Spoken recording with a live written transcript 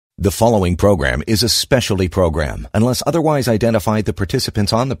The following program is a specialty program. Unless otherwise identified, the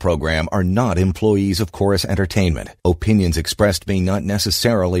participants on the program are not employees of Chorus Entertainment. Opinions expressed may not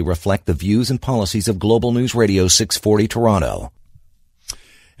necessarily reflect the views and policies of Global News Radio 640 Toronto.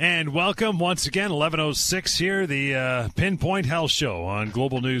 And welcome once again, 11:06 here, the PinPoint Health Show on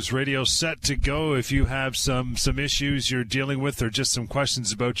Global News Radio, set to go. If you have some issues you're dealing with or just some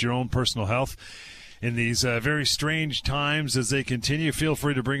questions about your own personal health in these very strange times as they continue, feel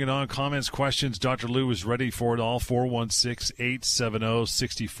free to bring it on. Comments, questions, Dr. Lou is ready for it all.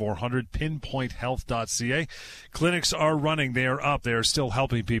 416-870-6400, pinpointhealth.ca. Clinics are running. They are up. They are still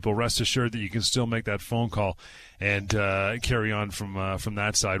helping people. Rest assured that you can still make that phone call and carry on from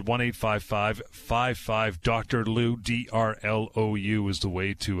that side. 1-855-55 Lou, DRLOU is the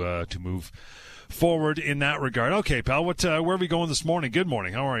way to move forward in that regard. Okay, pal, where are we going this morning? Good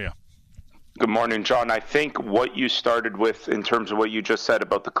morning. How are you? Good morning, John. I think what you started with in terms of what you just said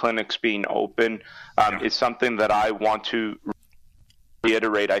about the clinics being open is something that I want to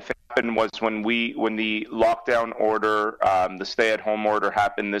reiterate. I think what happened was when the lockdown order, the stay-at-home order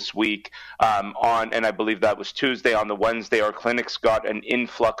happened this week, and I believe that was Tuesday. On the Wednesday, our clinics got an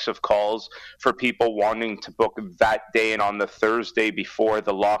influx of calls for people wanting to book that day and on the Thursday before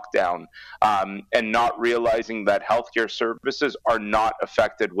the lockdown, and not realizing that healthcare services are not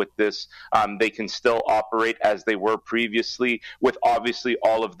affected with this. They can still operate as they were previously, with obviously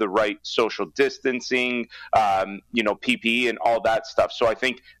all of the right social distancing, PPE and all that stuff. So I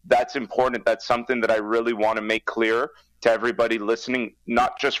think that's important. That's something that I really want to make clear to everybody listening,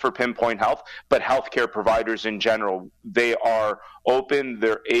 not just for PinPoint Health, but healthcare providers in general. They are open.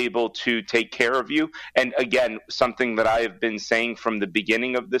 They're able to take care of you. And again, something that I have been saying from the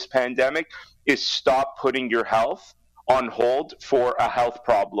beginning of this pandemic is stop putting your health on hold for a health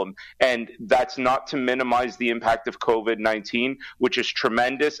problem. And that's not to minimize the impact of COVID-19, which is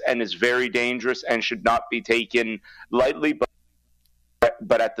tremendous and is very dangerous and should not be taken lightly. But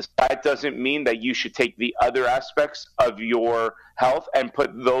that doesn't mean that you should take the other aspects of your health and put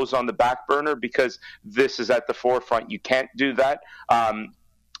those on the back burner because this is at the forefront. You can't do that.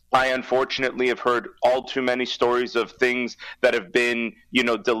 I unfortunately have heard all too many stories of things that have been,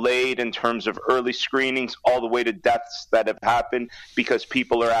 delayed in terms of early screenings, all the way to deaths that have happened because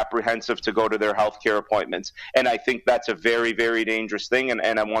people are apprehensive to go to their healthcare appointments. And I think that's a very, very dangerous thing. And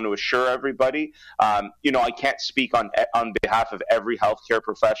I want to assure everybody, I can't speak on behalf of every healthcare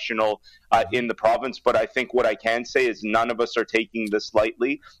professional in the province, but I think what I can say is none of us are taking this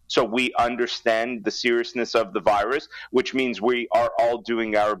lightly. So we understand the seriousness of the virus, which means we are all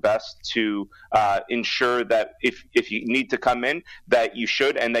doing our best to ensure that if you need to come in, that you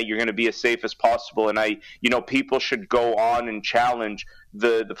should, and that you're going to be as safe as possible. And people should go on and challenge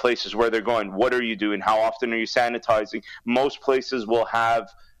the places where they're going. What are you doing? How often are you sanitizing? Most places will have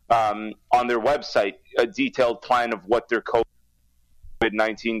on their website a detailed plan of what their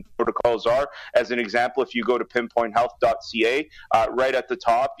COVID-19 protocols are. As an example, if you go to pinpointhealth.ca, right at the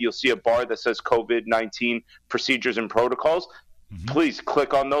top, you'll see a bar that says COVID-19 procedures and protocols. Please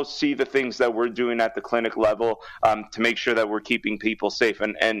click on those, see the things that we're doing at the clinic level to make sure that we're keeping people safe.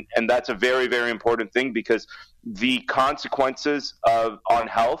 And that's a very, very important thing because the consequences on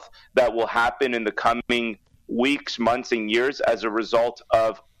health that will happen in the coming weeks, months, and years as a result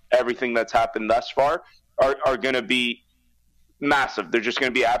of everything that's happened thus far are going to be massive. They're just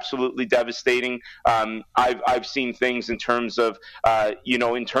going to be absolutely devastating. I've seen things in terms of,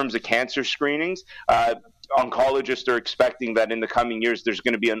 in terms of cancer screenings. Oncologists are expecting that in the coming years there's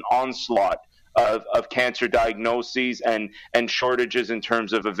going to be an onslaught of cancer diagnoses and shortages in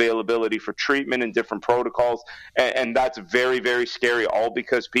terms of availability for treatment and different protocols. And that's very, very scary, all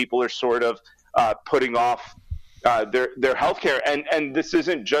because people are sort of putting off their healthcare. And this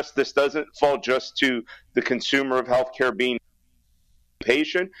doesn't fall just to the consumer of healthcare being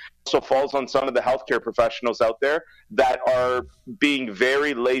patient. Also falls on some of the healthcare professionals out there that are being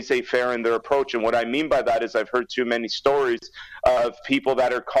very laissez-faire in their approach. And what I mean by that is I've heard too many stories of people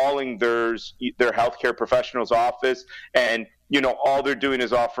that are calling their healthcare professional's office and all they're doing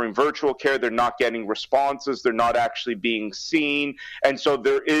is offering virtual care. They're not getting responses. They're not actually being seen. And so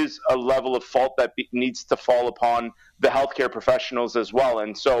there is a level of fault that needs to fall upon the healthcare professionals as well.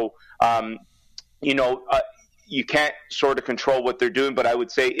 And so, you can't sort of control what they're doing, but I would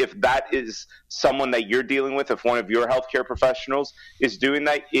say if that is someone that you're dealing with, if one of your healthcare professionals is doing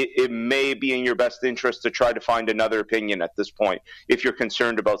that, it may be in your best interest to try to find another opinion at this point. If you're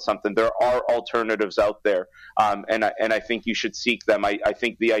concerned about something, there are alternatives out there, and I think you should seek them. I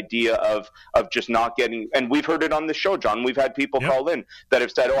think the idea of just not getting, and we've heard it on the show, John. We've had people call in that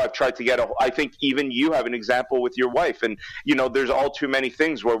have said, "Oh, I've tried to get a." I think even you have an example with your wife, and there's all too many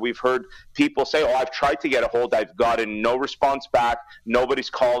things where we've heard people say, "Oh, I've tried to get a hold, I've gotten no response back. Nobody's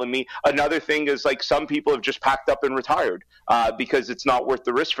calling me." Another thing is, like, some people have just packed up and retired because it's not worth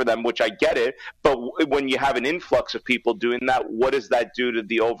the risk for them, which I get it. But when you have an influx of people doing that, what does that do to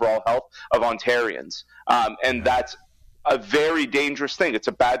the overall health of Ontarians? And that's a very dangerous thing. It's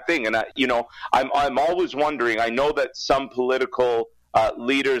a bad thing. And I'm always wondering. I know that some political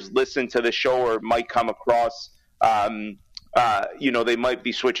leaders listen to the show or might come across. They might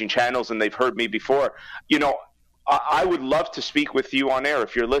be switching channels and they've heard me before. I would love to speak with you on air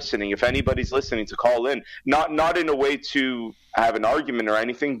if you're listening, if anybody's listening, to call in, not in a way to have an argument or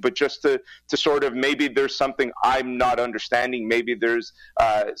anything, but just to sort of, maybe there's something I'm not understanding. Maybe there's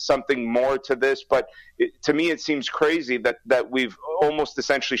something more to this. But to me, it seems crazy that we've almost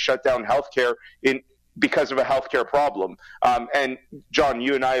essentially shut down healthcare because of a healthcare problem. And John,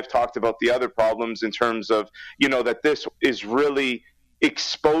 you and I have talked about the other problems in terms of, that this is really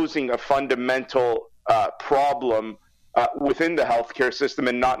exposing a fundamental problem within the healthcare system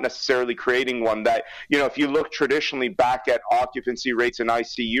and not necessarily creating one that, if you look traditionally back at occupancy rates in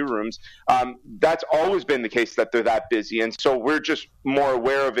ICU rooms, that's always been the case, that they're that busy. And so we're just more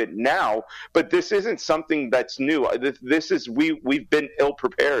aware of it now. But this isn't something that's new. We've been ill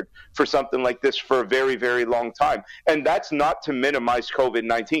prepared for something like this for a very, very long time. And that's not to minimize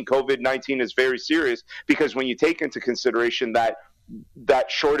COVID-19. COVID-19 is very serious, because when you take into consideration that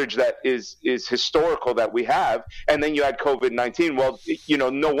shortage that is historical that we have, and then you add COVID-19, well,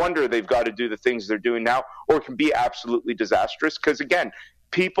 no wonder they've got to do the things they're doing now, or it can be absolutely disastrous. Because again,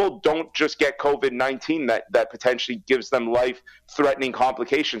 people don't just get COVID-19 that potentially gives them life-threatening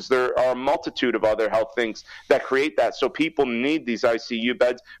complications. There are a multitude of other health things that create that. So people need these ICU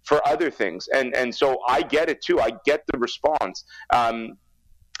beds for other things. And so I get it too. I get the response. And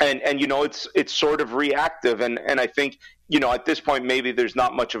it's sort of reactive. And I think, at this point, maybe there's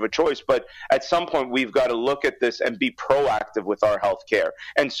not much of a choice, but at some point we've got to look at this and be proactive with our health care.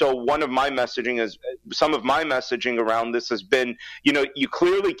 And so some of my messaging around this has been, you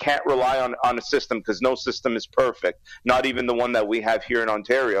clearly can't rely on a system, because no system is perfect, not even the one that we have here in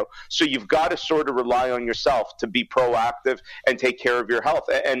Ontario. So you've got to sort of rely on yourself to be proactive and take care of your health.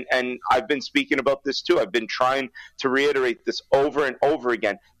 And I've been speaking about this too. I've been trying to reiterate this over and over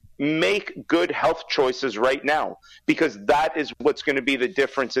again. Make good health choices right now, because that is what's going to be the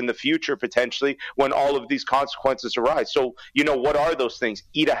difference in the future, potentially, when all of these consequences arise. So, what are those things?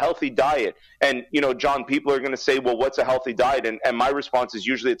 Eat a healthy diet. And, John, people are going to say, well, what's a healthy diet? And my response is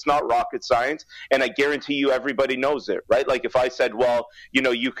usually it's not rocket science. And I guarantee you everybody knows it, right? Like if I said, well,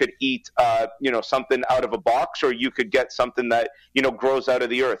 you could eat, something out of a box, or you could get something that, grows out of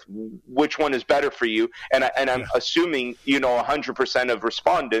the earth. Which one is better for you? And I'm assuming, 100% of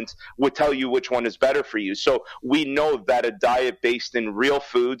respondents would tell you which one is better for you. So we know that a diet based in real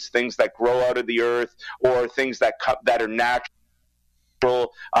foods, things that grow out of the earth, or things that are natural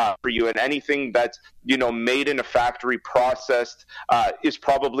for you, and anything that's made in a factory, processed, is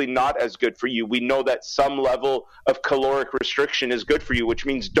probably not as good for you. We know that some level of caloric restriction is good for you, which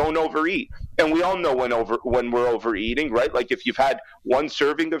means don't overeat. And we all know when we're overeating, right? Like if you've had one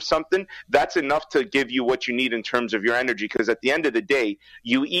serving of something, that's enough to give you what you need in terms of your energy, because at the end of the day,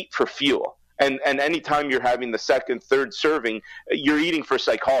 you eat for fuel. And anytime you're having the second, third serving, you're eating for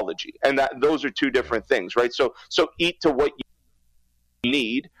psychology. And those are two different things, right? So eat to what you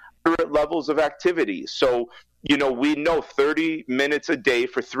need at levels of activity. So, we know 30 minutes a day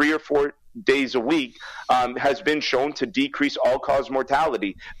for 3 or 4 days a week has been shown to decrease all-cause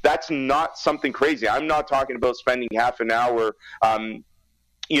mortality. That's not something crazy. I'm not talking about spending half an hour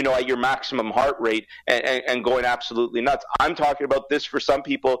at your maximum heart rate and going absolutely nuts. I'm talking about this, for some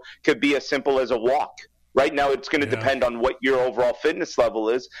people, could be as simple as a walk. Right now, it's going to depend on what your overall fitness level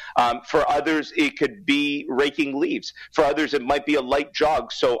is. For others, it could be raking leaves. For others, it might be a light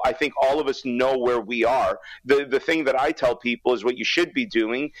jog. So I think all of us know where we are. The thing that I tell people is what you should be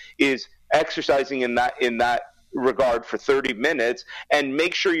doing is exercising in that regard for 30 minutes, and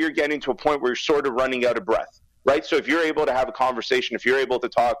make sure you're getting to a point where you're sort of running out of breath. Right? So if you're able to have a conversation, if you're able to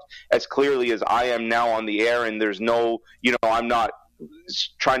talk as clearly as I am now on the air, and there's no, I'm not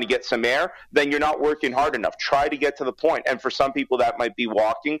trying to get some air, then you're not working hard enough. Try to get to the point. And for some people, that might be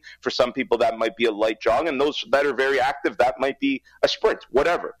walking. For some people, that might be a light jog. And those that are very active, that might be a sprint,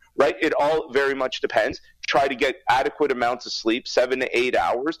 whatever, right? It all very much depends. Try to get adequate amounts of sleep, 7 to 8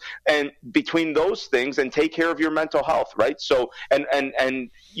 hours, and between those things, and take care of your mental health, right? So, and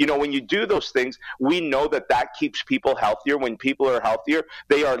when you do those things, we know that keeps people healthier. When people are healthier,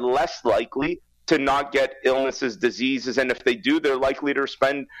 they are less likely to not get illnesses, diseases, and if they do, they're likely to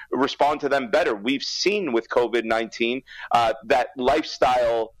respond to them better. We've seen with COVID-19 that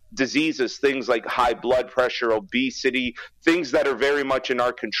lifestyle diseases, things like high blood pressure, obesity, things that are very much in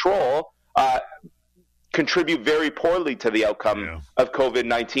our control, contribute very poorly to the outcome of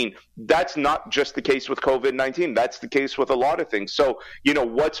COVID-19. That's not just the case with COVID-19. That's the case with a lot of things. So,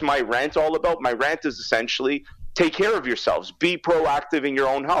 what's my rant all about? My rant is essentially take care of yourselves. Be proactive in your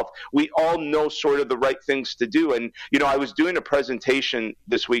own health. We all know sort of the right things to do. And, I was doing a presentation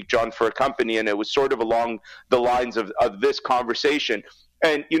this week, John, for a company, and it was sort of along the lines of this conversation.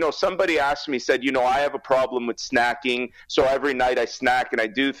 And, somebody asked me, said, I have a problem with snacking. So every night I snack and I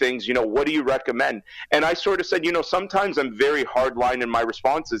do things, what do you recommend? And I sort of said, sometimes I'm very hardline in my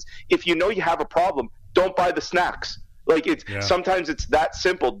responses. If you have a problem, don't buy the snacks. Like sometimes it's that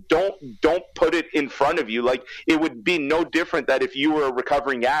simple. Don't put it in front of you. Like it would be no different that if you were a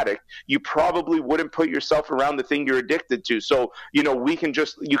recovering addict, you probably wouldn't put yourself around the thing you're addicted to. So, you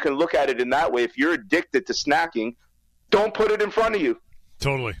can look at it in that way. If you're addicted to snacking, don't put it in front of you.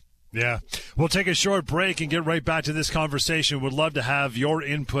 Totally. Yeah. We'll take a short break and get right back to this conversation. Would love to have your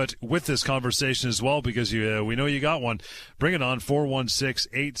input with this conversation as well, because we know you got one. Bring it on,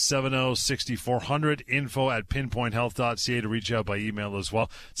 416-870-6400, info@pinpointhealth.ca to reach out by email as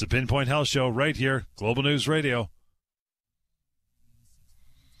well. It's a Pinpoint Health Show right here, Global News Radio.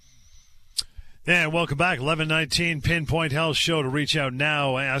 And welcome back, 11:19 Pinpoint Health Show. To reach out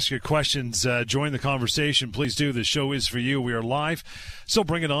now, ask your questions, join the conversation. Please do. The show is for you. We are live. So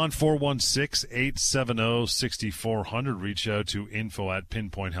bring it on, 416-870-6400. Reach out to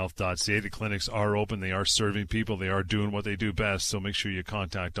info@pinpointhealth.ca. The clinics are open. They are serving people. They are doing what they do best. So make sure you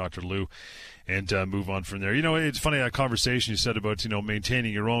contact Dr. Lou and move on from there. It's funny, that conversation you said about,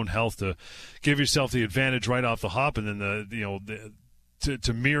 maintaining your own health to give yourself the advantage right off the hop, and then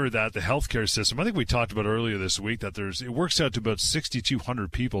to mirror that, the healthcare system. I think we talked about earlier this week that it works out to about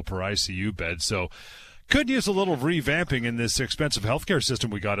 6,200 people per ICU bed. So could use a little revamping in this expensive healthcare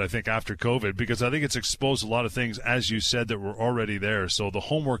system we got, I think, after COVID, because I think it's exposed a lot of things, as you said, that were already there. So the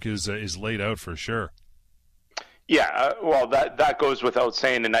homework is laid out for sure. Yeah, well, that goes without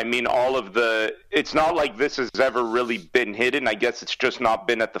saying. And I mean, it's not like this has ever really been hidden. I guess it's just not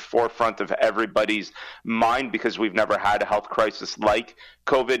been at the forefront of everybody's mind because we've never had a health crisis like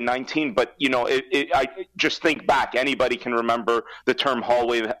COVID-19. But, I just think back. Anybody can remember the term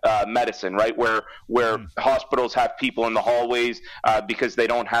hallway medicine, right? Where hospitals have people in the hallways because they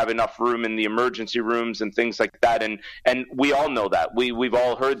don't have enough room in the emergency rooms and things like that. And we all know that. We've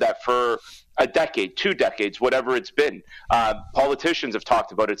all heard that for a decade, 2 decades, whatever it's been. Politicians have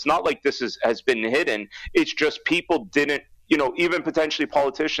talked about it. It's not like this has been hidden. It's just people didn't, even potentially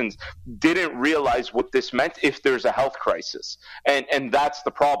politicians didn't realize what this meant if there's a health crisis. And that's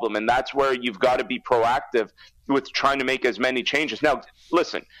the problem. And that's where you've got to be proactive with trying to make as many changes. Now,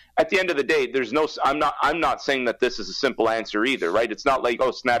 listen, at the end of the day, I'm not saying that this is a simple answer either, right? It's not like,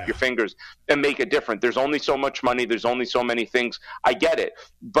 snap your fingers and make it different. There's only so much money. There's only so many things. I get it.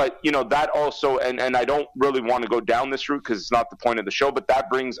 But, that also, and I don't really want to go down this route because it's not the point of the show, but that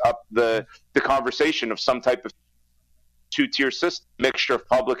brings up the conversation of some type of two-tier system, mixture of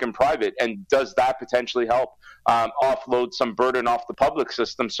public and private. And does that potentially help offload some burden off the public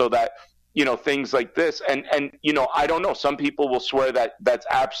system so that, things like this. And I don't know. Some people will swear that that's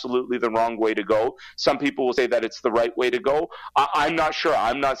absolutely the wrong way to go. Some people will say that it's the right way to go. I'm not sure.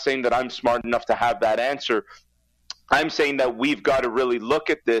 I'm not saying that I'm smart enough to have that answer. I'm saying that we've got to really look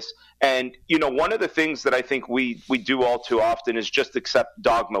at this. And, one of the things that I think we do all too often is just accept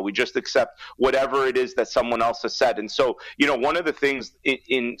dogma. We just accept whatever it is that someone else has said. And so, one of the things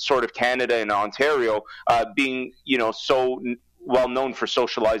in sort of Canada and Ontario being, so well known for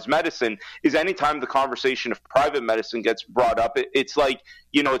socialized medicine is anytime the conversation of private medicine gets brought up, it's like,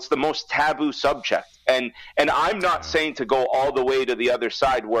 it's the most taboo subject. And I'm not saying to go all the way to the other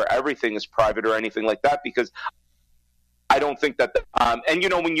side where everything is private or anything like that, because I don't think that,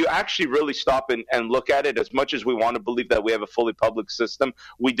 when you actually really stop and look at it, as much as we want to believe that we have a fully public system,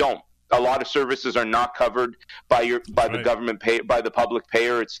 we don't. A lot of services are not covered by the government by the public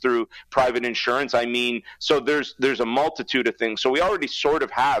payer. It's through private insurance. I mean, so there's a multitude of things. So we already sort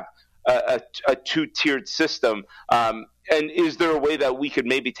of have a two-tiered system? And is there a way that we could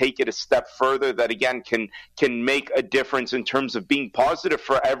maybe take it a step further that, again, can make a difference in terms of being positive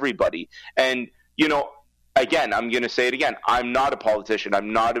for everybody? And, again, I'm going to say it again. I'm not a politician.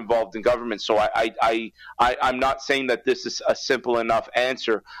 I'm not involved in government. So I'm not saying that this is a simple enough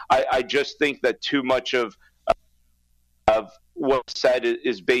answer. I just think that too much of what's said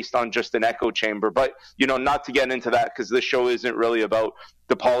is based on just an echo chamber. But, not to get into that, because this show isn't really about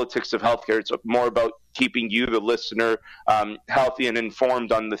the politics of healthcare. It's more about keeping you, the listener, healthy and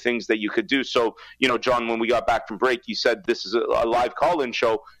informed on the things that you could do. So, John, when we got back from break, you said this is a live call-in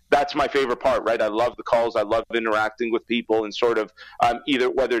show. That's my favorite part, right? I love the calls. I love interacting with people and sort of either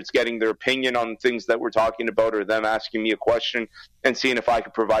whether it's getting their opinion on things that we're talking about or them asking me a question and seeing if I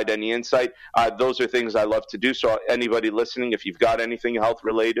could provide any insight. Those are things I love to do. So anybody listening, if you've got anything health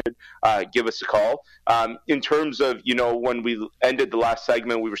related, give us a call. In terms of, when we ended the last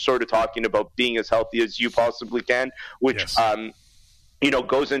segment, we were sort of talking about being as healthy as you possibly can, which yes.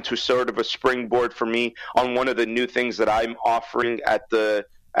 Goes into sort of a springboard for me on one of the new things that I'm offering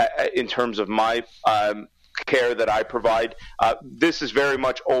in terms of my care that I provide. This is very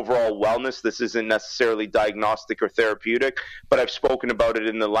much overall wellness. This isn't necessarily diagnostic or therapeutic, but I've spoken about it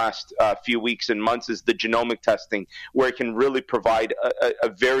in the last few weeks and months, is the genomic testing, where it can really provide a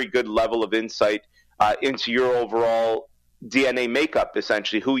very good level of insight into your overall DNA makeup,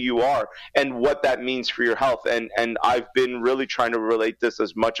 essentially, who you are and what that means for your health. And I've been really trying to relate this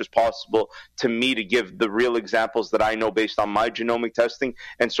as much as possible to me, to give the real examples that I know based on my genomic testing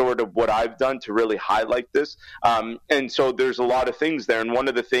and sort of what I've done to really highlight this. And so there's a lot of things there. And one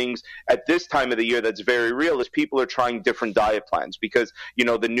of the things at this time of the year that's very real is people are trying different diet plans because,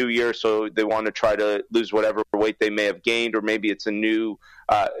 the new year, so they want to try to lose whatever weight they may have gained, or maybe it's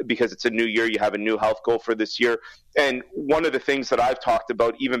because it's a new year, you have a new health goal for this year. And one of the things that I've talked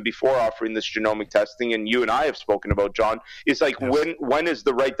about even before offering this genomic testing, and you and I have spoken about, John, is like, yes, when is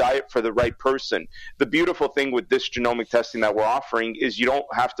the right diet for the right person? The beautiful thing with this genomic testing that we're offering is you don't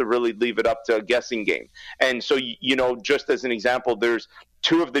have to really leave it up to a guessing game. And so, just as an example, there's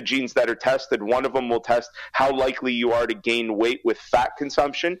 2 of the genes that are tested. One of them will test how likely you are to gain weight with fat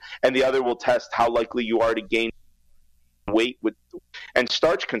consumption, and the other will test how likely you are to gain weight with and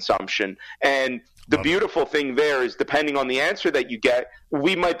starch consumption. And the beautiful thing there is, depending on the answer that you get,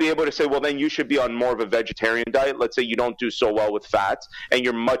 we might be able to say, well, then you should be on more of a vegetarian diet. Let's say you don't do so well with fats and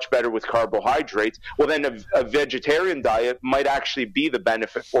you're much better with carbohydrates. Well, then a vegetarian diet might actually be the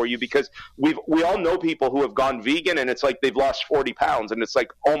benefit for you, because we all know people who have gone vegan and it's like they've lost 40 pounds and it's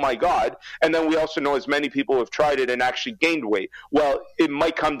like, oh my God. And then we also know as many people who have tried it and actually gained weight. Well, it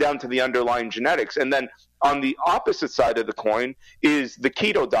might come down to the underlying genetics. And then on the opposite side of the coin is the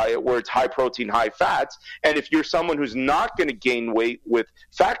keto diet, where it's high protein, high fats. And if you're someone who's not going to gain weight with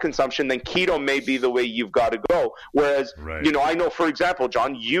fat consumption, then keto may be the way you've got to go. Whereas, I know, for example,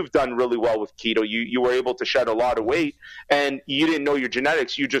 John, you've done really well with keto. You were able to shed a lot of weight and you didn't know your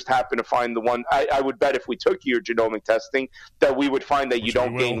genetics. You just happened to find the one. I would bet if we took your genomic testing that we would find that you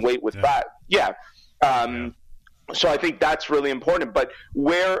don't gain weight with fat. Yeah. So I think that's really important. But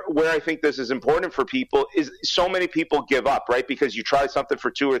where I think this is important for people is so many people give up, right? Because you try something for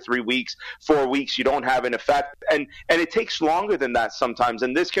 2 or 3 weeks, 4 weeks, you don't have an effect. And it takes longer than that sometimes.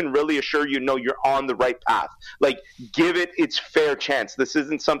 And this can really assure you, you're on the right path. Like, give it its fair chance. This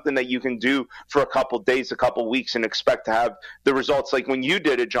isn't something that you can do for a couple days, a couple weeks and expect to have the results. Like when you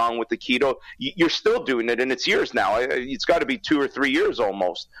did it, John, with the keto, you're still doing it, and it's years now. It's got to be 2 or 3 years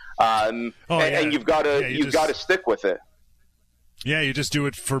almost. And you've got to stick with it. Yeah, you just do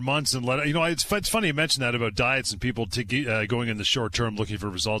it for months and let it. It's funny you mentioned that about diets and people going in the short term looking for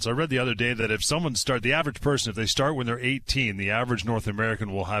results. I read the other day that if someone the average person, if they start when they're 18, the average North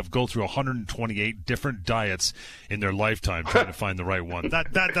American will go through 128 different diets in their lifetime trying to find the right one.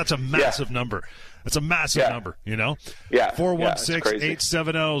 That's a massive number. That's a massive number, Yeah.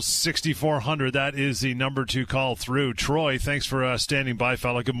 416-870-6400. That is the number to call through. Troy, thanks for standing by,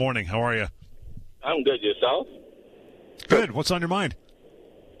 fella. Good morning. How are you? I'm good. Yourself? Good. What's on your mind?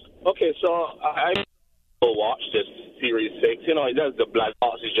 Okay, so I watch this Series 6. It does the blood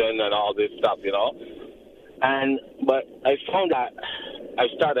oxygen and all this stuff, But I found that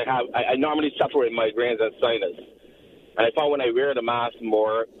I normally suffer with migraines and sinus. And I found when I wear the mask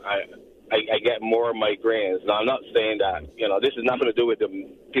more, I get more migraines. Now, I'm not saying that, this is nothing to do with the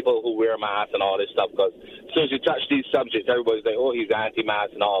people who wear masks and all this stuff, because as soon as you touch these subjects, everybody's like, oh, he's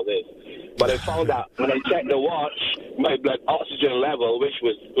anti-mask and all this. But I found out when I checked the watch, my blood oxygen level,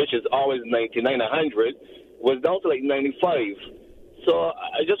 which is always 99, 100, was down to like 95. So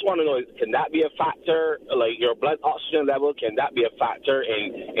I just want to know, can that be a factor? Like your blood oxygen level, can that be a factor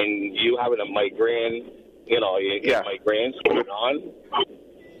in you having a migraine? You know, migraines going on?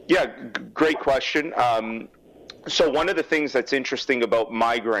 Yeah, great question. So one of the things that's interesting about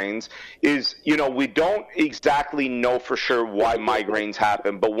migraines is, we don't exactly know for sure why migraines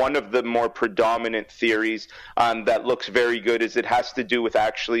happen, but one of the more predominant theories that looks very good is it has to do with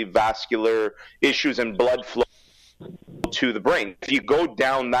actually vascular issues and blood flow to the brain. If you go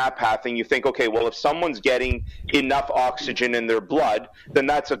down that path and you think, okay, well, if someone's getting enough oxygen in their blood, then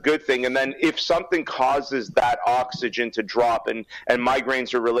that's a good thing. And then if something causes that oxygen to drop and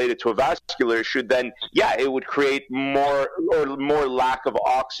migraines are related to a vascular issue, then it would create more lack of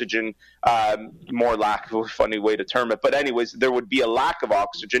oxygen, more lack of a funny way to term it. But anyways, there would be a lack of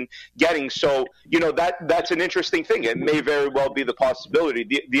oxygen getting. So, that's an interesting thing. It may very well be the possibility.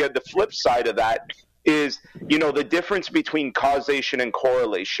 The flip side of that is, the difference between causation and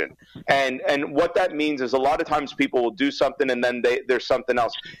correlation. And what that means is a lot of times people will do something and then there's something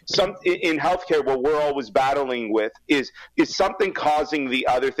else. In healthcare, what we're always battling with is something causing the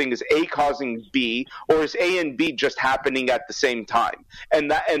other thing? Is A causing B, or is A and B just happening at the same time? And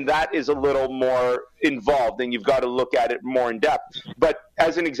that is a little more involved, and you've got to look at it more in depth. But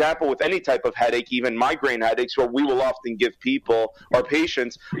as an example, with any type of headache, even migraine headaches, what we will often give people or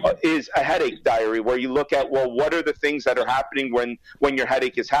patients is a headache diary, where you look at, well, what are the things that are happening when your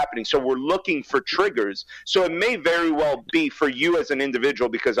headache is happening? So we're looking for triggers. So it may very well be for you as an individual,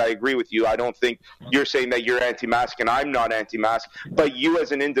 because I agree with you. I don't think you're saying that you're anti-mask and I'm not anti-mask, but you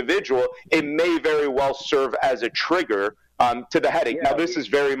as an individual, it may very well serve as a trigger to the headache. Now, this is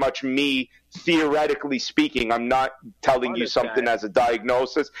very much me theoretically speaking. I'm not telling you something as a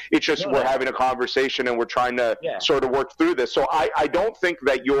diagnosis. It's just we're having a conversation and we're trying to sort of work through this. So I don't think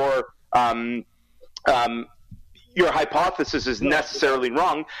that your hypothesis is necessarily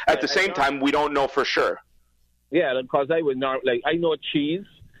wrong. At the same time, we don't know for sure. Yeah, because I would not, I know cheese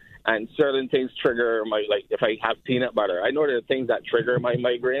and certain things trigger if I have peanut butter. I know there are things that trigger my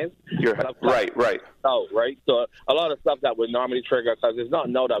migraines. Right. Oh, right. So a lot of stuff that would normally trigger, because it's not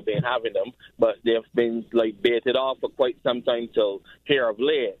now that I've been having them, but they've been baited off for quite some time till here of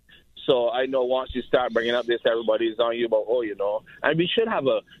late. So I know once you start bringing up this, everybody's on you about, and we should have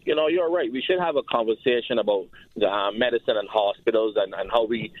you're right. We should have a conversation about medicine and hospitals and how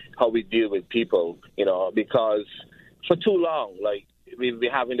we deal with people, because for too long, we've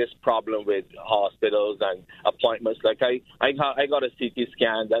been having this problem with hospitals and appointments. I got a CT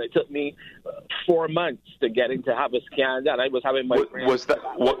scan that it took me 4 months to get in to have a scan done. I was having my was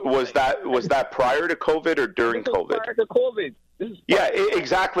that prior to COVID or during COVID? Prior to COVID. Yeah,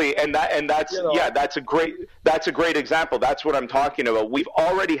 exactly, and that's a great example. That's what I'm talking about. We've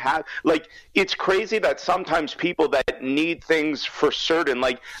already had it's crazy that sometimes people that need things for certain,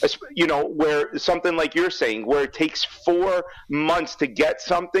 where something like you're saying, where it takes 4 months to get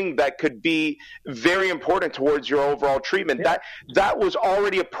something that could be very important towards your overall treatment. That was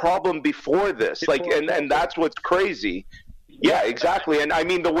already a problem before this. And that's what's crazy. Yeah, exactly. And I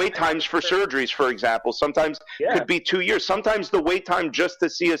mean, the wait times for surgeries, for example, sometimes could be 2 years. Sometimes the wait time just to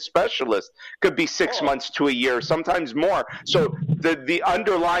see a specialist could be 6 months to a year, sometimes more. So the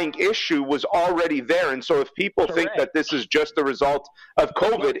underlying issue was already there. And so if people think that this is just the result of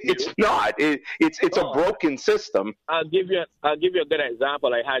COVID, it's not. It's a broken system. I'll give you a good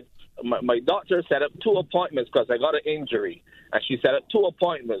example. I had my doctor set up 2 appointments because I got an injury, and she set up 2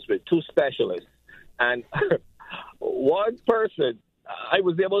 appointments with 2 specialists. And one person, I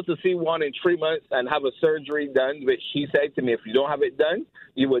was able to see one in 3 months and have a surgery done, which she said to me, if you don't have it done,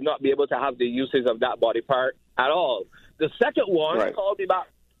 you would not be able to have the usage of that body part at all. The second one called me about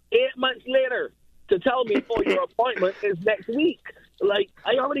 8 months later to tell me, your appointment is next week.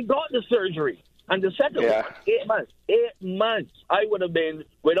 I already got the surgery. And the second one, 8 months. 8 months. I would have been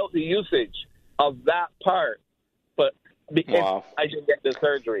without the usage of that part, but because I didn't get the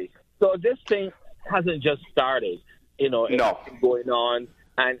surgery. So this thing hasn't just started, it's been going on,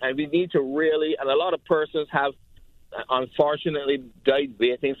 and we need to really, and a lot of persons have unfortunately died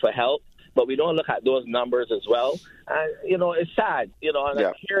waiting for help, but we don't look at those numbers as well, and it's sad,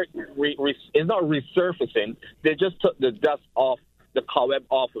 and here it's not resurfacing. They just took the dust off, the cobweb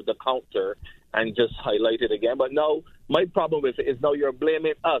off of the counter and just highlight it again. But no, my problem with it is now you're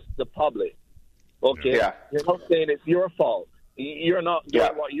blaming us, the public. Okay, you're not saying it's your fault. You're not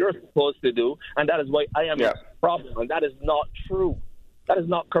doing what you're supposed to do, and that is why I am a problem, and that is not true. That is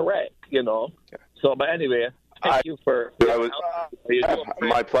not correct, So, but anyway, thank you for...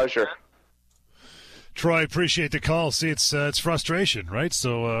 my pleasure. Troy, appreciate the call. See, it's frustration, right?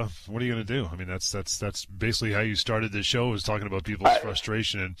 So what are you going to do? I mean, that's basically how you started the show, was talking about people's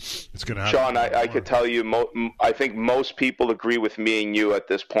frustration, and it's going to happen. Sean, I could tell you, I think most people agree with me and you at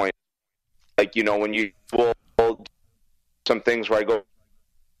this point. Like, you know, when you will some things where I go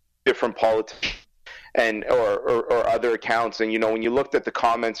different politicians and or other accounts, and, you know, when you looked at the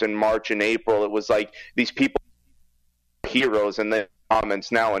comments in March and April, it was like these people are heroes in the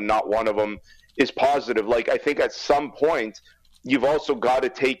comments now, and not one of them is positive. Like, I think at some point you've also got to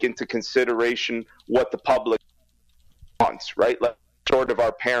take into consideration what the public wants, right? Like, sort of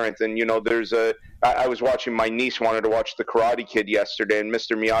our parents. And, you know, I was watching, my niece wanted to watch The Karate Kid yesterday, and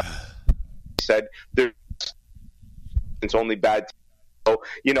Mr. Miyagi said it's only bad. So,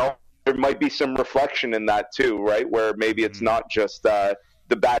 you know, there might be some reflection in that too, right? Where maybe it's not just the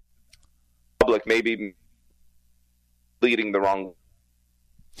bad public, maybe leading the wrong.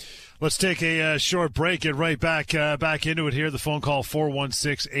 Let's take a short break. Get right back into it here. The phone call,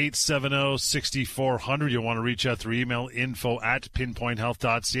 416-870-6400. You'll want to reach out through email,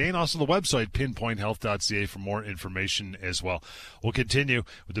 info@pinpointhealth.ca, and also the website, pinpointhealth.ca, for more information as well. We'll continue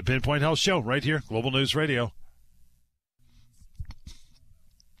with the Pinpoint Health Show right here, Global News Radio.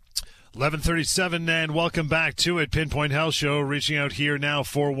 11:37, and welcome back to it. Pinpoint Health Show, reaching out here now,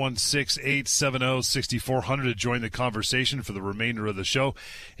 416-870-6400 to join the conversation for the remainder of the show.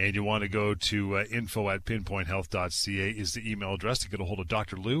 And you want to go to info@pinpointhealth.ca is the email address to get a hold of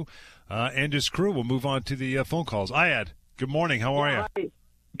Dr. Lou and his crew. We'll move on to the phone calls. Ayad, good morning. How are you?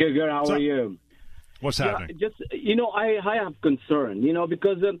 Good. How are you? What's happening? Just, you know, I have concern, you know,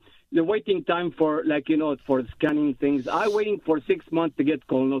 because the waiting time for, like, you know, for scanning things. I'm waiting for 6 months to get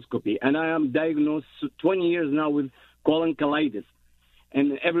colonoscopy, and I am diagnosed 20 years now with colon colitis.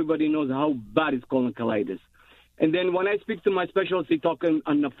 And everybody knows how bad is colon colitis. And then when I speak to my specialist, he talk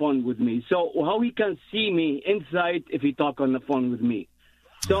on the phone with me. So how he can see me inside if he talk on the phone with me?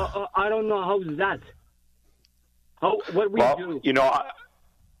 So I don't know how's that. What we do? You know,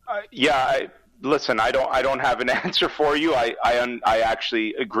 listen, I don't have an answer for you. I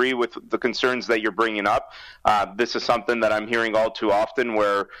actually agree with the concerns that you're bringing up. This is something that I'm hearing all too often,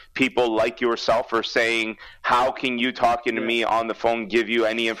 where people like yourself are saying, "How can you talking to me on the phone give you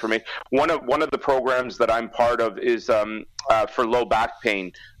any information?" One of the programs that I'm part of is for low back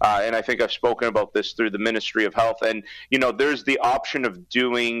pain, and I think I've spoken about this through the Ministry of Health. And, you know, there's the option of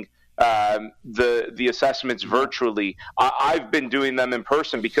doing the assessments virtually. I've been doing them in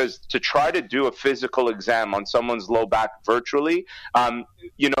person, because to try to do a physical exam on someone's low back virtually,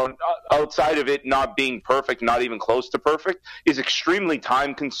 you know, outside of it not being perfect, not even close to perfect, is extremely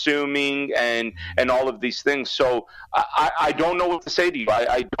time consuming and all of these things. So I don't know what to say to you.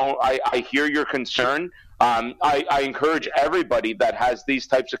 I hear your concern. I encourage everybody that has these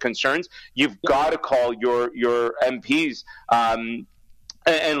types of concerns, you've got to call your MPs,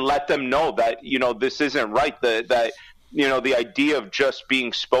 and let them know that, you know, this isn't right, that you know, the idea of just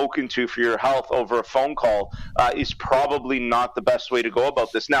being spoken to for your health over a phone call is probably not the best way to go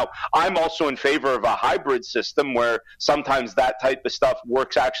about this. Now, I'm also in favor of a hybrid system where sometimes that type of stuff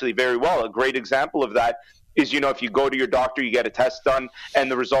works actually very well. A great example of that is, you know, if you go to your doctor, you get a test done, and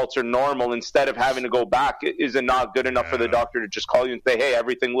the results are normal, instead of having to go back, is it not good enough for the doctor to just call you and say, "Hey,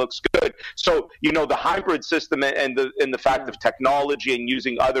 everything looks good"? So, you know, the hybrid system and the fact of technology and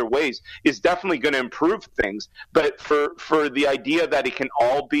using other ways is definitely going to improve things. But for the idea that it can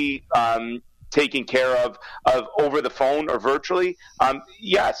all be taken care of over the phone or virtually,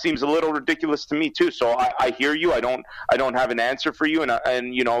 it seems a little ridiculous to me too. So I hear you. I don't have an answer for you,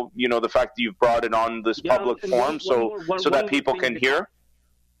 and you know the fact that you've brought it on this public forum, so that people can hear.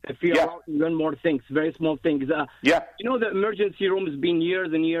 If you allow one more thing, very small things. You know, the emergency room has been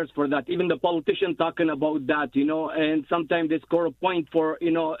years and years for that. Even the politician talking about that, you know, and sometimes they score a point for,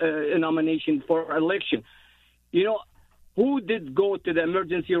 you know, a nomination for election. You know, who did go to the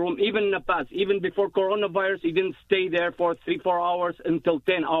emergency room even in the past? Even before coronavirus, he didn't stay there for 3-4 hours until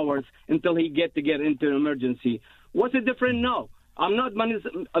 10 hours until he get into an emergency. What's the difference now? I'm not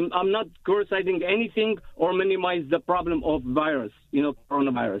criticizing anything or minimize the problem of virus, you know,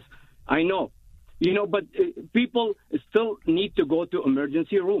 coronavirus. I know, you know, but people still need to go to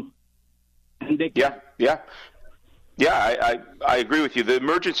emergency room. And they I agree with you. The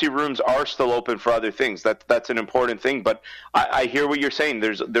emergency rooms are still open for other things. That's an important thing. But I hear what you're saying.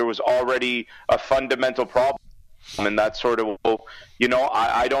 There was already a fundamental problem And that's sort of,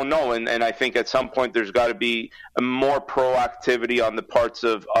 I don't know. And I think at some point there's got to be more proactivity on the parts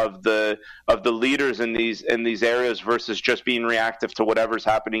of the leaders in these areas versus just being reactive to whatever's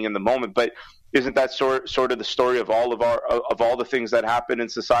happening in the moment. But isn't that sort of the story of all the things that happen in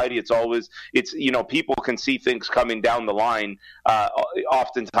society? It's people can see things coming down the line,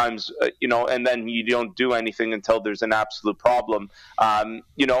 oftentimes, and then you don't do anything until there's an absolute problem,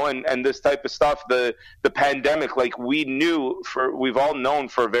 and this type of stuff, the pandemic, like we've all known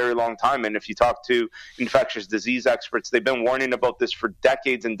for a very long time. And if you talk to infectious disease experts, they've been warning about this for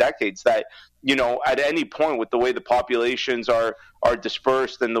decades and decades, that, at any point with the way the populations are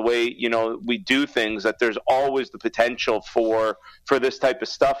dispersed and the way, we do things, that there's always the potential for this type of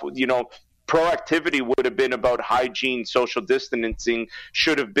stuff. Proactivity would have been about hygiene, social distancing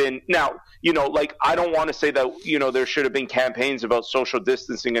should have been. Now, I don't want to say that, there should have been campaigns about social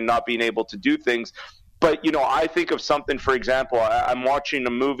distancing and not being able to do things. But, I think of something, for example, I'm watching a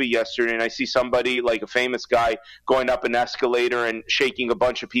movie yesterday and I see somebody, like a famous guy, going up an escalator and shaking a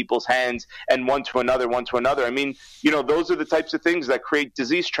bunch of people's hands, and one to another. I mean, those are the types of things that create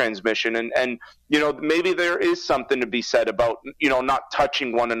disease transmission. And maybe there is something to be said about, not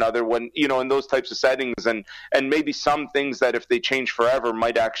touching one another when, in those types of settings. And maybe some things that if they change forever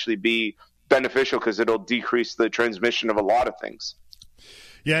might actually be beneficial because it'll decrease the transmission of a lot of things.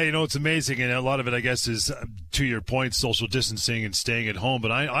 Yeah, it's amazing, and a lot of it, I guess, is, to your point, social distancing and staying at home.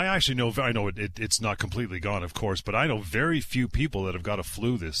 But I actually know, it's not completely gone, of course, but I know very few people that have got a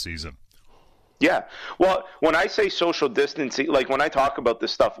flu this season. Yeah. Well, when I say social distancing, like when I talk about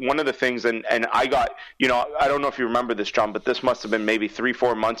this stuff, one of the things, and I got, I don't know if you remember this, John, but this must have been maybe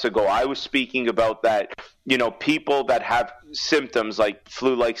 3-4 months ago. I was speaking about that, people that have symptoms like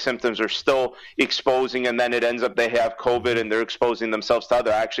flu-like symptoms are still exposing, and then it ends up they have COVID and they're exposing themselves to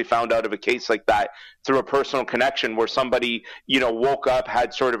others. I actually found out of a case like that through a personal connection where somebody, woke up,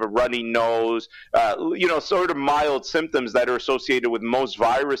 had sort of a runny nose, sort of mild symptoms that are associated with most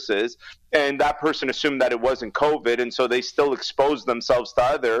viruses. And that person assumed that it wasn't COVID, and so they still exposed themselves to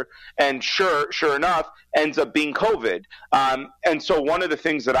other, and sure enough, ends up being COVID. And so one of the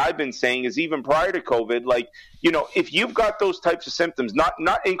things that I've been saying is even prior to COVID, like, if you've got those types of symptoms, not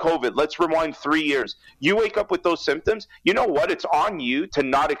in COVID, let's rewind 3 years, you wake up with those symptoms, you know what? It's on you to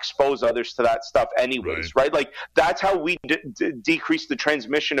not expose others to that stuff anyways, right? Like, that's how we decrease the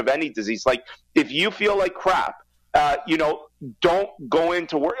transmission of any disease. Like, if you feel like crap, don't go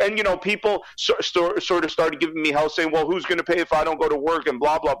into work. And, people sort of started giving me hell saying, well, who's going to pay if I don't go to work and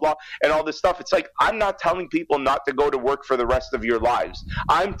blah, blah, blah, and all this stuff. It's like, I'm not telling people not to go to work for the rest of your lives.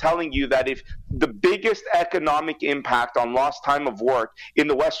 I'm telling you that if the biggest economic impact on lost time of work in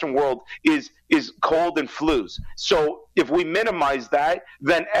the Western world is cold and flus. So if we minimize that,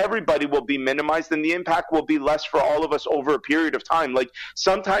 then everybody will be minimized and the impact will be less for all of us over a period of time. Like,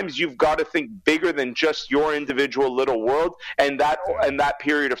 sometimes you've got to think bigger than just your individual little world and that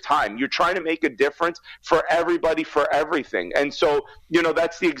period of time. You're trying to make a difference for everybody, for everything. And so,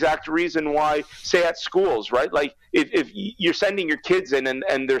 that's the exact reason why, say at schools, right? Like, if you're sending your kids in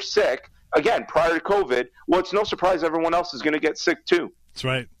and they're sick, again, prior to COVID, well, it's no surprise everyone else is going to get sick too. That's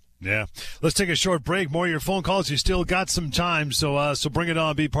right. Yeah. Let's take a short break. More of your phone calls. You still got some time, so bring it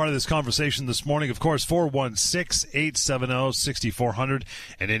on. Be part of this conversation this morning. Of course, 416-870-6400.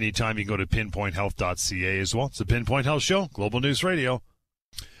 And anytime you can go to pinpointhealth.ca as well. It's the Pinpoint Health Show, Global News Radio.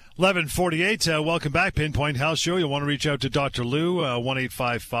 11:48. Welcome back, Pinpoint Health Show. You'll want to reach out to Dr. Lou,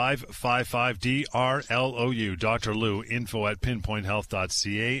 1-855-55-DRLOU. Dr. Lou,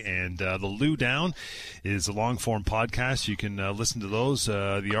 info@pinpointhealth.ca. And the Lou Down is a long-form podcast. You can listen to those,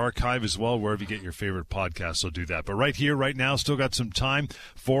 the archive as well, wherever you get your favorite podcasts. So do that. But right here, right now, still got some time,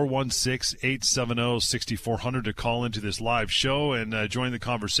 416-870-6400 to call into this live show and join the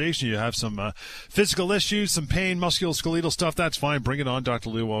conversation. You have some physical issues, some pain, musculoskeletal stuff. That's fine. Bring it on. Dr.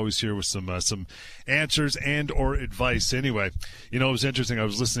 Lou always here with some answers and or advice. Anyway, it was interesting. I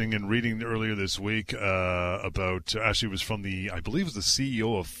was listening and reading earlier this week about, actually it was from I believe it was the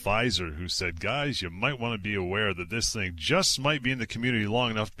CEO of Pfizer, who said, guys, you might want to be aware that this thing just might be in the community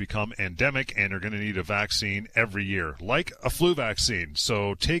long enough to become endemic and are going to need a vaccine every year, like a flu vaccine.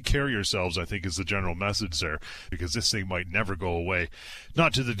 So take care of yourselves, I think, is the general message there, because this thing might never go away.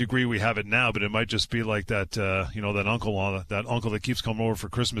 Not to the degree we have it now, but it might just be like that, that uncle that keeps coming over for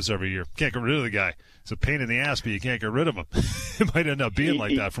Christmas every year. Can't get rid of the guy. It's a pain in the ass, but you can't get rid of him. It might end up being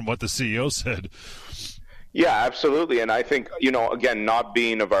like that from what the CEO said. Yeah, absolutely. And I think, again, not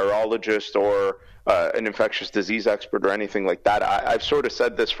being a virologist or an infectious disease expert or anything like that, I've sort of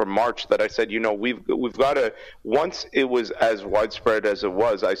said this from March, that I said, we've got to, once it was as widespread as it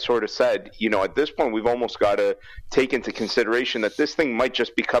was, I sort of said, at this point, we've almost got to take into consideration that this thing might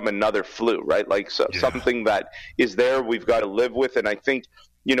just become another flu, right? Like something that is there, we've got to live with. And I think,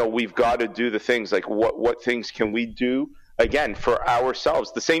 we've got to do the things like what things can we do? Again, for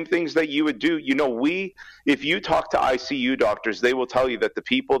ourselves, the same things that you would do. If you talk to ICU doctors, they will tell you that the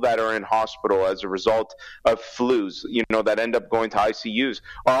people that are in hospital as a result of flus, that end up going to ICUs,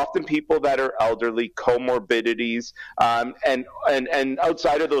 are often people that are elderly, comorbidities, and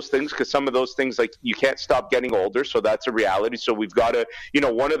outside of those things, because some of those things, like, you can't stop getting older, so that's a reality. So we've got to,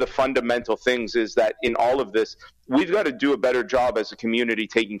 one of the fundamental things is that in all of this, we've got to do a better job as a community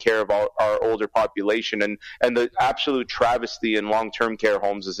taking care of our older population, and the absolute travesty in long-term care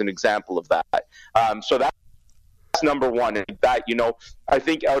homes is an example of that. So that's number one. And that, I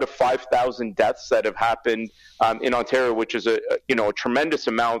think out of 5,000 deaths that have happened in Ontario, which is a tremendous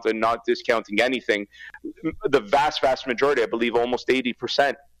amount, and not discounting anything, the vast majority, I believe almost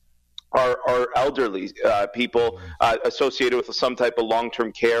 80%, are elderly people associated with some type of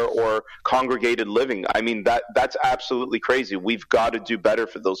long-term care or congregated living. I mean, that's absolutely crazy. We've got to do better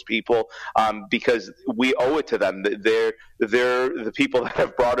for those people because we owe it to them. They're the people that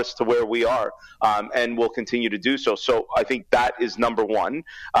have brought us to where we are, and will continue to do so. So I think that is number one.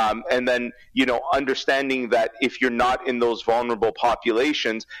 And then, understanding that if you're not in those vulnerable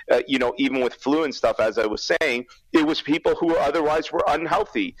populations, even with flu and stuff, as I was saying, it was people who otherwise were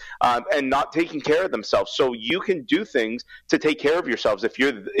unhealthy and not taking care of themselves. So you can do things to take care of yourselves.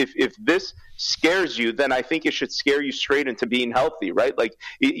 If this scares you, then I think it should scare you straight into being healthy, right? Like,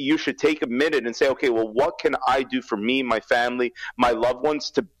 you should take a minute and say, okay, well, what can I do for me, my family, my loved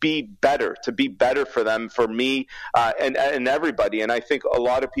ones to be better for them, for me, and everybody. And I think a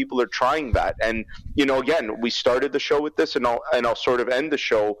lot of people are trying that. And, again, we started the show with this, and I'll sort of end the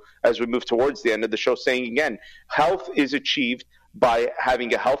show as we move towards the end of the show saying, again, health is achieved by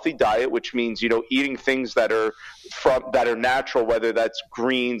having a healthy diet, which means, eating things that are natural, whether that's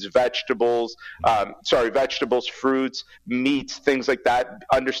greens, vegetables, fruits, meats, things like that.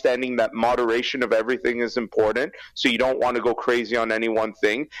 Understanding that moderation of everything is important. So you don't want to go crazy on any one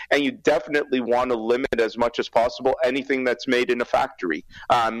thing. And you definitely want to limit as much as possible anything that's made in a factory,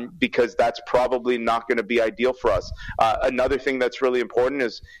 because that's probably not going to be ideal for us. Another thing that's really important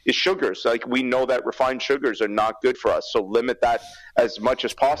is sugars. Like, we know that refined sugars are not good for us. So limit that as much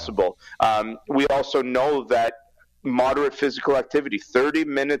as possible. We also know that moderate physical activity, 30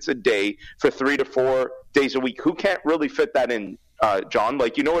 minutes a day for 3 to 4 days a week. Who can't really fit that in, John?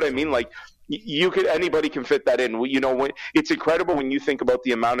 Like, you know what I mean? Like, anybody can fit that in. It's incredible when you think about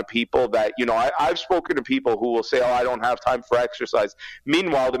the amount of people that, I've spoken to people who will say, oh, I don't have time for exercise.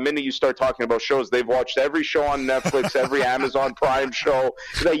 Meanwhile, the minute you start talking about shows, they've watched every show on Netflix, every Amazon Prime show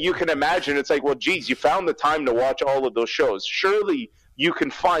that you can imagine. It's like, well, geez, you found the time to watch all of those shows. Surely you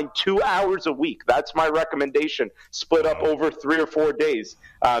can find 2 hours a week. That's my recommendation, split up over 3 or 4 days.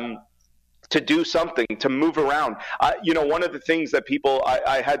 To do something, to move around. One of the things that people,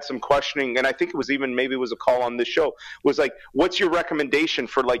 I had some questioning, and I think maybe it was a call on this show, was like, what's your recommendation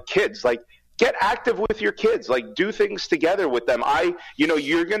for, like, kids? Like, get active with your kids, like, do things together with them.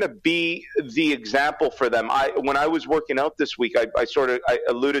 You're going to be the example for them. When I was working out this week, I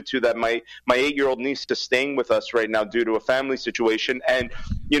alluded to that my 8-year-old niece is staying with us right now due to a family situation. And,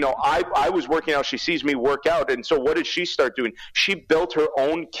 I was working out. She sees me work out. And so what did she start doing? She built her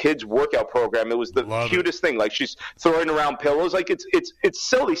own kids workout program. It was the cutest thing. Like, she's throwing around pillows. Like, it's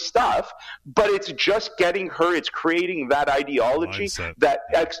silly stuff, but it's just getting her, it's creating that ideology,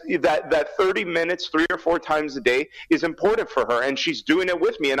 that 30 minutes 3 or 4 times a day is important for her, and she's doing it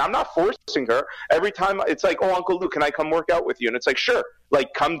with me, and I'm not forcing her. Every time it's like, oh, Uncle Luke, can I come work out with you? And it's like, sure,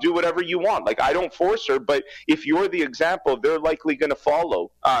 like, come do whatever you want. Like, I don't force her, but if you're the example, they're likely going to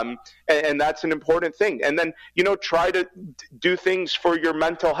follow, and that's an important thing. And then, try to do things for your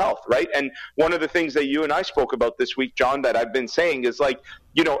mental health, right? And one of the things that you and I spoke about this week, John, that I've been saying is, like,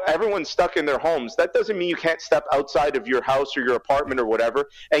 everyone's stuck in their homes. That doesn't mean you can't step outside of your house or your apartment or whatever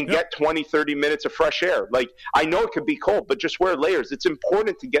and get 20, 30 minutes of fresh air. Like, I know it could be cold, but just wear layers. It's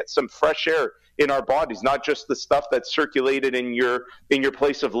important to get some fresh air in our bodies, not just the stuff that's circulated in your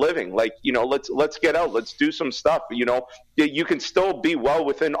place of living. Like, let's get out, let's do some stuff. You can still be well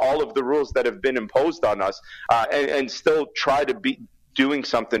within all of the rules that have been imposed on us, and still try to be doing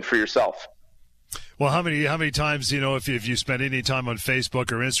something for yourself. Well, how many times, if you spend any time on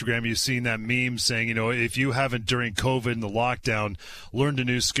Facebook or Instagram, you've seen that meme saying, if you haven't during COVID and the lockdown learned a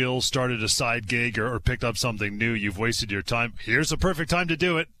new skill, started a side gig, or picked up something new, you've wasted your time. Here's a perfect time to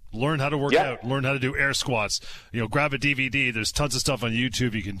do it. Learn how to work out. Learn how to do air squats. Grab a DVD. There's tons of stuff on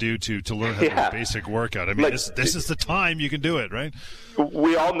YouTube you can do to learn how to do a basic workout. I mean, this is the time you can do it, right?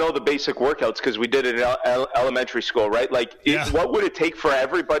 We all know the basic workouts because we did it in elementary school, right? What would it take for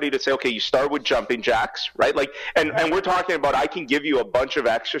everybody to say, okay, you start with jumping jacks, right? And we're talking about, I can give you a bunch of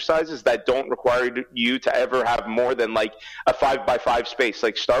exercises that don't require you to ever have more than a 5x5 space.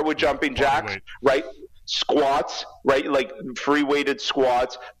 Start with jumping jacks, right? Squats, right? Free weighted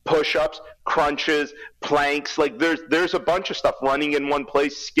squats, push-ups, crunches, planks. There's a bunch of stuff. Running in one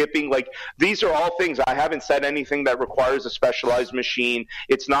place, skipping. These are all things. I haven't said anything that requires a specialized machine.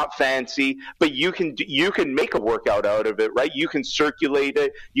 It's not fancy, but you can make a workout out of it, right? You can circulate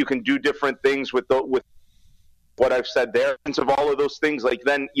it. You can do different things with what I've said there. Of all of those things,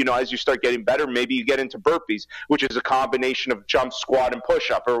 then, as you start getting better, maybe you get into burpees, which is a combination of jump, squat, and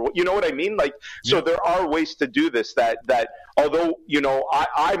push-up, or you know what I mean? So there are ways to do this that although,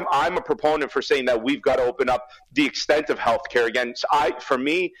 I'm a proponent for saying that we've got to open up the extent of healthcare again. So for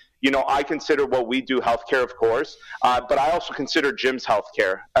me, I consider what we do healthcare, of course, but I also consider gyms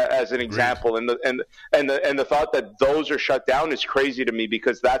healthcare as an example. And the thought that those are shut down is crazy to me,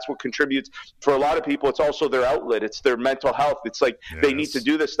 because that's what contributes for a lot of people. It's also their outlet. It's their mental health. It's they need to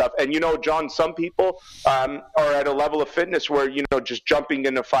do this stuff. And John, some people are at a level of fitness where just jumping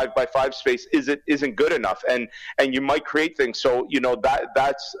in a 5x5 space isn't good enough, and you might create things. So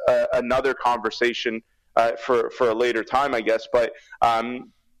that's another conversation for a later time, I guess. But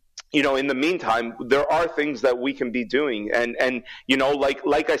in the meantime, there are things that we can be doing. And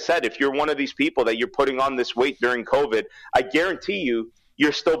like I said, if you're one of these people that you're putting on this weight during COVID, I guarantee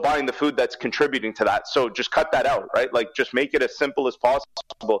you're still buying the food that's contributing to that. So just cut that out, right? Just make it as simple as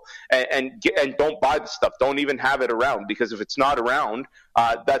possible, and don't buy the stuff. Don't even have it around, because if it's not around,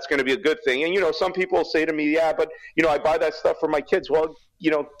 that's going to be a good thing. And, some people say to me, yeah, but, I buy that stuff for my kids. Well,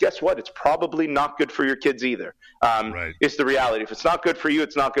 guess what? It's probably not good for your kids either. Right. It's the reality. If it's not good for you,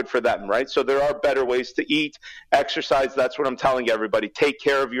 it's not good for them, right? So there are better ways to eat, exercise. That's what I'm telling everybody. Take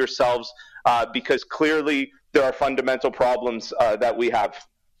care of yourselves, because clearly there are fundamental problems that we have.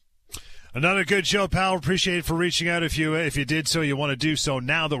 Another good show, pal. Appreciate it for reaching out. If you did so, you want to do so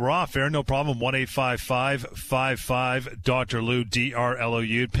now that we're off air, no problem. 1-855-55 Lou,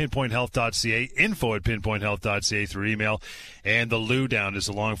 DRLOU, pinpointhealth.ca, info@pinpointhealth.ca through email. And the Lou Down is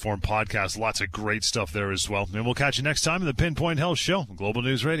a long-form podcast. Lots of great stuff there as well. And we'll catch you next time in the Pinpoint Health Show, Global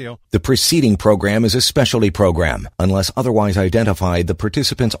News Radio. The preceding program is a specialty program. Unless otherwise identified, the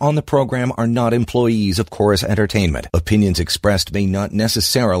participants on the program are not employees of Chorus Entertainment. Opinions expressed may not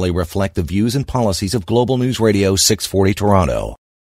necessarily reflect the views and policies of Global News Radio 640 Toronto.